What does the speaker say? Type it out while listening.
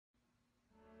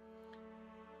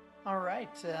All right.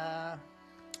 I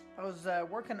was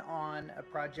working on a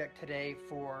project today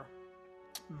for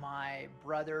my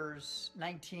brother's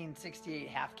 1968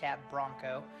 half cab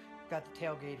Bronco. Got the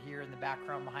tailgate here in the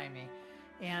background behind me.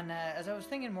 And as I was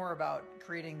thinking more about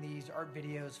creating these art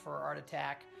videos for Art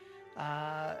Attack,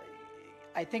 uh,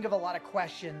 I think of a lot of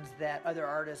questions that other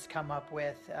artists come up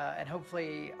with, and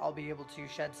hopefully I'll be able to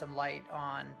shed some light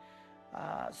on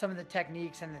some of the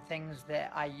techniques and the things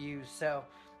that I use. So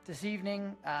this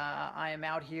evening, I am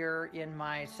out here in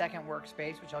my second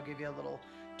workspace, which I'll give you a little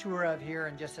tour of here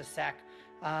in just a sec.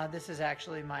 This is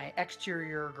actually my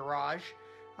exterior garage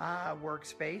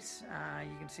workspace.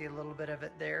 You can see a little bit of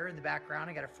it there in the background.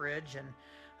 I got a fridge and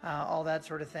all that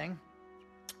sort of thing.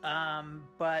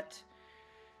 But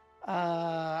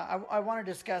I want to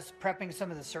discuss prepping some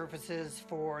of the surfaces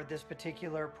for this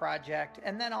particular project,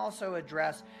 and then also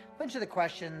address a bunch of the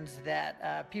questions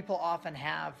that people often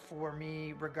have for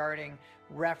me regarding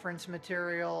reference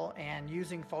material and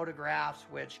using photographs,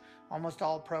 which almost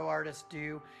all pro artists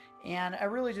do. And I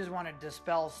really just want to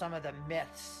dispel some of the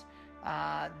myths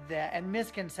and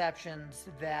misconceptions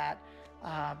that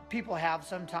people have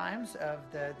sometimes of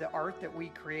the art that we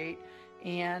create,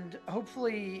 and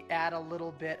hopefully add a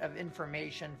little bit of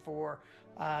information for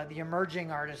the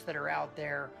emerging artists that are out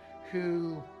there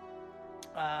who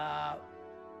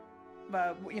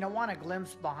want a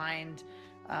glimpse behind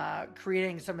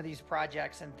creating some of these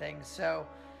projects and things. So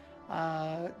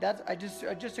that's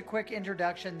just a quick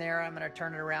introduction there. I'm going to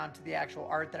turn it around to the actual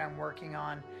art that I'm working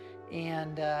on,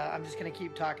 and I'm just going to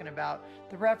keep talking about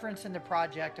the reference in the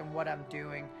project and what I'm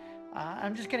doing.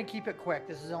 I'm just going to keep it quick.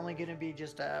 This is only going to be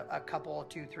just a couple,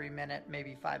 2-3 minute,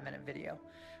 maybe 5-minute video.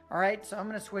 All right, so I'm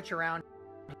going to switch around.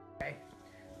 Okay,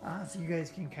 so you guys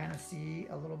can kind of see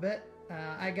a little bit.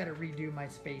 I got to redo my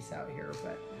space out here,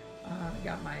 but I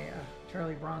got my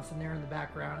Charlie Bronson there in the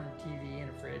background, and a TV and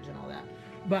a fridge and all that.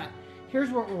 But here's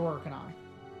what we're working on.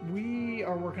 We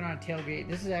are working on a tailgate.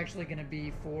 This is actually going to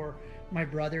be for my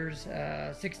brother's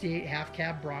 68 half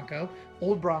cab Bronco,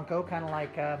 old Bronco, kind of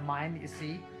like mine that you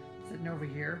see sitting over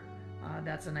here.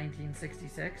 That's a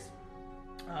 1966,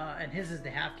 and his is the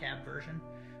half cab version.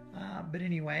 But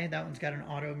anyway, that one's got an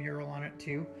auto mural on it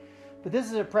too. But this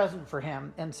is a present for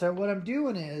him, and so what I'm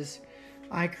doing is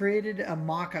I created a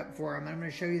mock-up for him. I'm going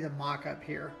to show you the mock-up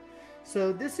here.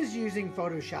 So this is using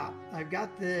Photoshop. I've got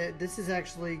this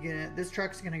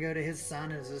truck's gonna go to his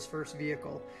son as his first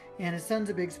vehicle. And his son's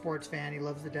a big sports fan. He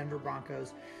loves the Denver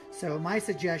Broncos. So my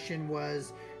suggestion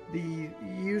was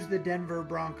use the Denver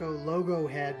Bronco logo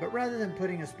head, but rather than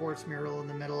putting a sports mural in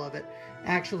the middle of it,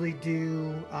 actually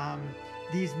do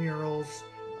these murals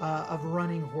of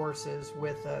running horses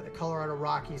with the Colorado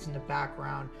Rockies in the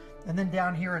background. And then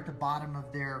down here at the bottom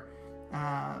of their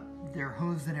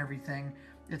hooves and everything,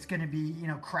 it's going to be,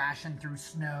 crashing through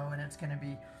snow, and it's going to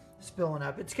be spilling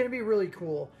up. It's going to be really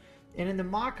cool. And in the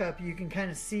mock-up, you can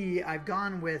kind of see I've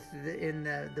gone with, in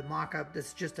the mock-up, this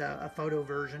is just a photo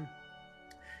version.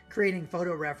 Creating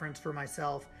photo reference for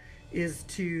myself is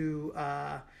to,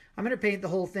 I'm going to paint the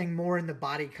whole thing more in the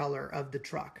body color of the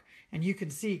truck. And you can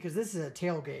see, because this is a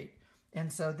tailgate,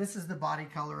 and so this is the body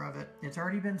color of it. It's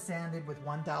already been sanded with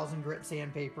 1000 grit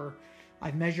sandpaper.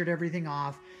 I've measured everything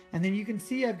off, and then you can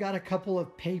see I've got a couple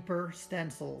of paper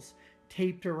stencils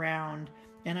taped around,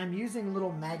 and I'm using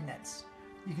little magnets.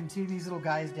 You can see these little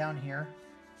guys down here.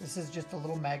 This is just a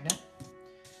little magnet.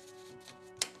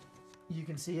 You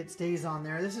can see it stays on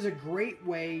there. This is a great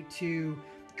way to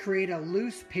create a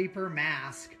loose paper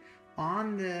mask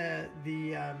on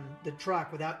the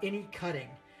truck without any cutting.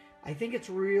 I think it's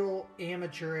real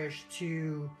amateurish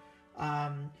to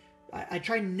I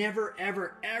try never,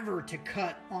 ever, ever to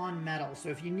cut on metal. So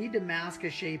if you need to mask a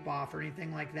shape off or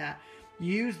anything like that,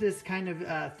 use this kind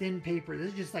of thin paper. This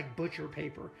is just like butcher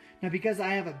paper. Now, because I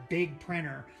have a big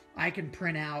printer, I can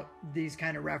print out these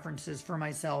kind of references for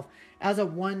myself as a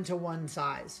 1-to-1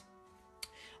 size.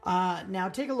 Now,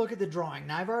 take a look at the drawing.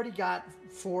 Now, I've already got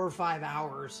 4 or 5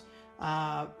 hours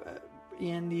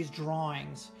in these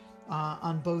drawings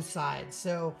on both sides.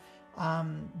 So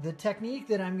the technique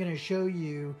that I'm going to show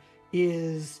you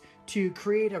is to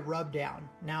create a rub down.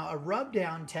 Now, a rub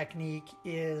down technique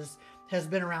has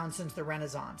been around since the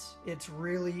Renaissance. It's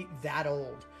really that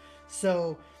old.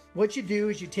 So what you do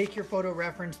is you take your photo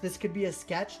reference. This could be a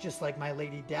sketch, just like My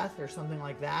Lady Death or something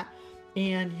like that.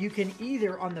 And you can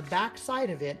either, on the back side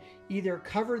of it, either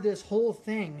cover this whole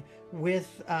thing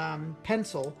with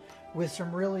pencil with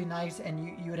some really nice,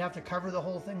 and you would have to cover the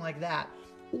whole thing like that,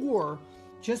 or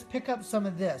just pick up some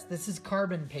of this. This is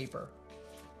carbon paper.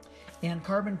 And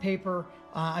carbon paper,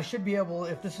 I should be able,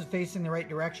 if this is facing the right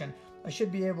direction, I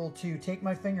should be able to take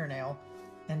my fingernail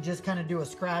and just kind of do a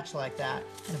scratch like that.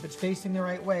 And if it's facing the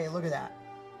right way, look at that.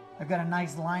 I've got a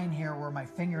nice line here where my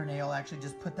fingernail actually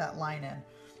just put that line in.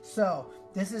 So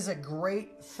this is a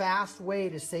great, fast way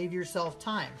to save yourself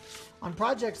time. On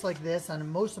projects like this, on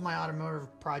most of my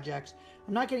automotive projects,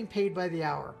 I'm not getting paid by the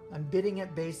hour. I'm bidding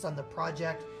it based on the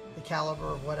project, the caliber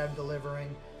of what I'm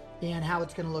delivering, and how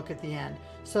it's going to look at the end.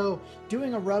 So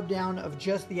doing a rub down of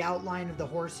just the outline of the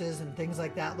horses and things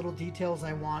like that, little details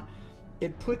I want,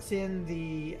 it puts in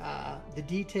the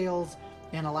details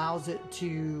and allows it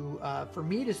to, for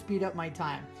me to speed up my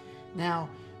time. Now,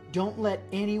 don't let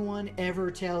anyone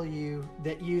ever tell you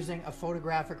that using a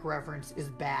photographic reference is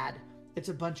bad. It's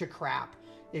a bunch of crap.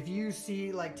 If you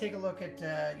see, like, take a look at,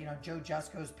 Joe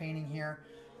Jusko's painting here,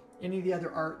 any of the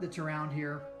other art that's around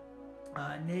here,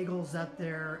 Nagel's up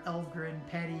there, Elfgren,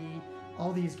 Petty,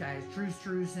 all these guys, Drew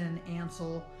Struzan,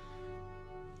 Ansel,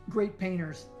 great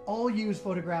painters, all use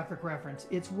photographic reference.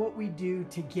 It's what we do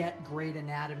to get great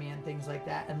anatomy and things like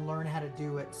that and learn how to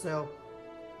do it. So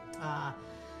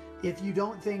if you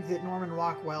don't think that Norman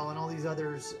Rockwell and all these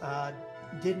others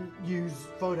didn't use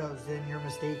photos, then you're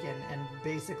mistaken. And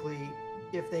basically,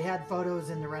 if they had photos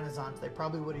in the Renaissance, they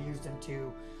probably would have used them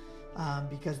too,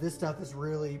 because this stuff is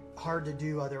really hard to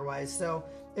do otherwise. So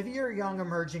if you're a young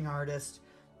emerging artist,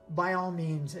 by all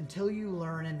means, until you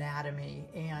learn anatomy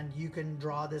and you can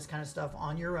draw this kind of stuff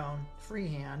on your own,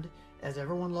 freehand, as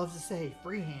everyone loves to say,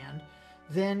 freehand,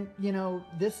 then,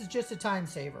 this is just a time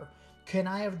saver. Can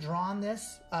I have drawn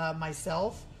this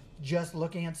myself, just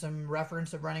looking at some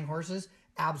reference of running horses?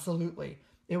 Absolutely.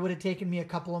 It would have taken me a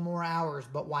couple of more hours,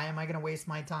 but why am I going to waste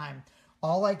my time?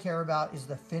 All I care about is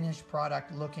the finished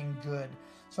product looking good.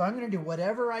 So I'm going to do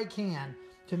whatever I can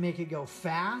to make it go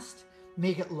fast,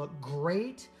 make it look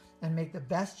great, and make the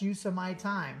best use of my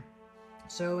time.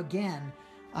 So again,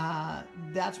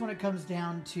 that's when it comes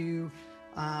down to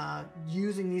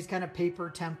using these kind of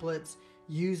paper templates,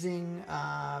 using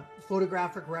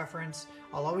photographic reference.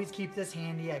 I'll always keep this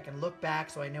handy. I can look back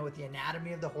so I know what the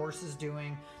anatomy of the horse is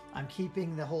doing. I'm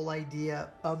keeping the whole idea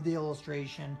of the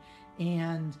illustration.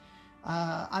 And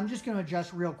I'm just going to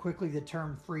adjust real quickly the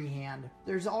term freehand.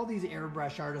 There's all these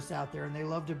airbrush artists out there and they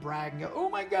love to brag and go,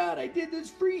 oh my God, I did this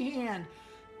freehand.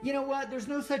 You know what? There's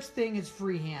no such thing as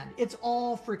freehand. It's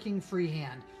all freaking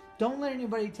freehand. Don't let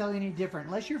anybody tell you any different.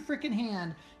 Unless your freaking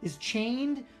hand is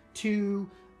chained to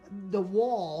the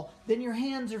wall, then your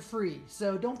hands are free.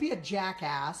 So don't be a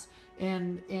jackass,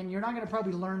 and you're not going to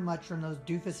probably learn much from those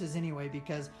doofuses anyway,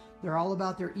 because they're all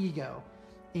about their ego.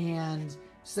 And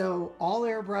so all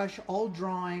airbrush, all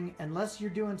drawing, unless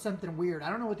you're doing something weird. I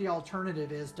don't know what the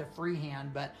alternative is to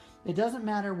freehand, but it doesn't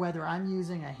matter whether I'm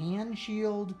using a hand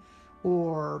shield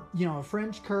or, a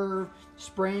French curve,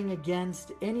 spraying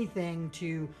against anything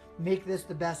to make this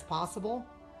the best possible,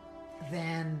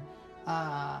 then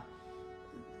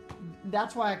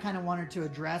that's why I kind of wanted to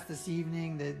address this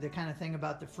evening the kind of thing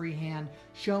about the freehand,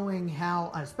 showing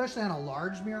how, especially on a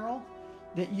large mural,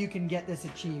 that you can get this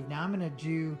achieved. Now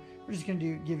we're just going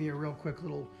to give you a real quick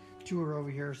little tour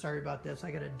over here. Sorry about this. I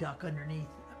got a duck underneath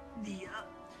the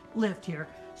lift here.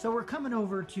 So we're coming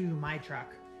over to my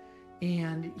truck.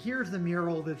 And here's the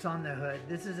mural that's on the hood.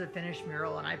 This is a finished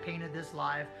mural, and I painted this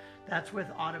live. That's with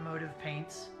automotive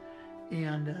paints.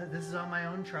 And this is on my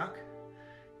own truck.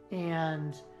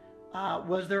 And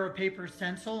was there a paper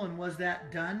stencil, and was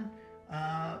that done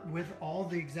with all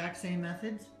the exact same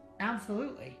methods?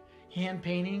 Absolutely. Hand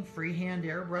painting, freehand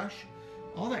airbrush,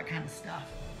 all that kind of stuff.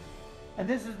 And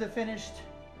this is the finished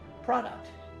product.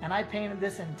 And I painted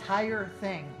this entire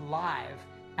thing live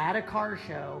at a car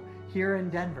show here in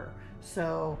Denver.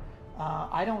 So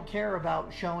I don't care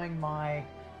about showing my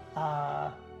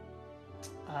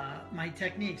my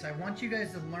techniques. I want you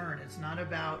guys to learn. It's not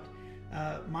about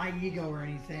my ego or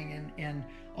anything. And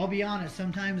I'll be honest,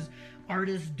 sometimes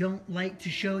artists don't like to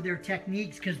show their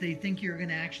techniques because they think you're going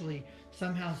to actually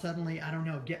somehow suddenly, I don't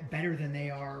know, get better than they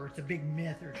are, or it's a big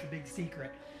myth, or it's a big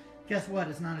secret. Guess what?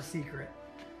 It's not a secret.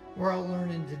 We're all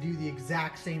learning to do the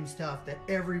exact same stuff that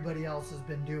everybody else has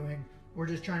been doing. We're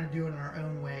just trying to do it in our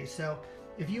own way. So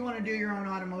if you want to do your own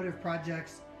automotive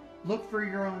projects, look for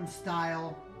your own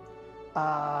style.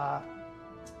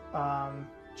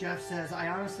 Jeff says, I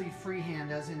honestly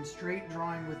freehand, as in straight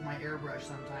drawing with my airbrush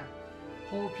sometimes.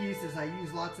 Whole pieces, I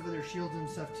use lots of other shields and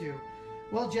stuff too.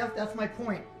 Well, Jeff, that's my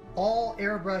point. All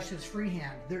airbrush is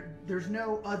freehand. There's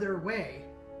no other way.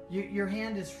 Your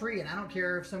hand is free, and I don't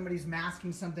care if somebody's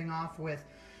masking something off with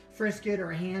Frisket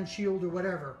or a hand shield or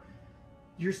whatever.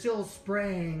 You're still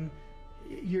spraying,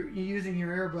 you're using your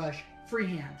airbrush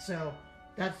freehand. So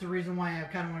that's the reason why I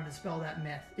kind of wanted to dispel that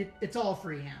myth. It's all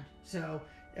freehand. So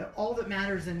all that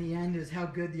matters in the end is how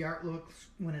good the art looks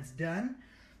when it's done.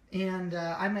 And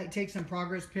I might take some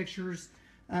progress pictures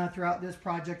throughout this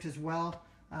project as well.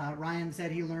 Ryan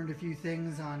said he learned a few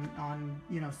things on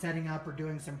setting up or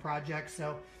doing some projects.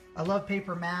 So I love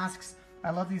paper masks. I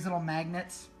love these little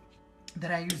magnets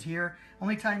that I use here.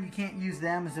 Only time you can't use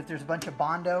them is if there's a bunch of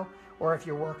Bondo or if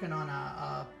you're working on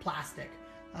a plastic,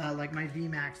 like my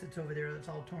VMAX that's over there that's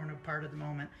all torn apart at the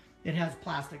moment. It has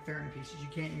plastic fairing pieces. You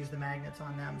can't use the magnets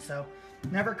on them. So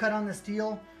never cut on the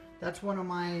steel. That's one of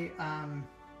my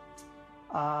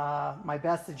my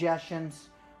best suggestions.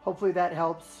 Hopefully that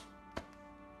helps.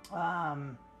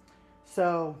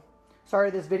 So sorry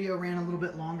this video ran a little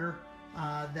bit longer.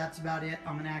 That's about it.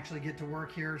 I'm gonna actually get to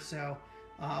work here, so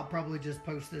I'll probably just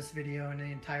post this video in the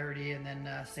entirety and then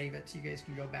save it so you guys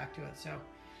can go back to it. So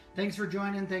thanks for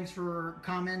joining, thanks for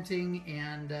commenting,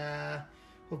 and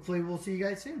hopefully we'll see you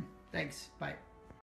guys soon. Thanks, bye.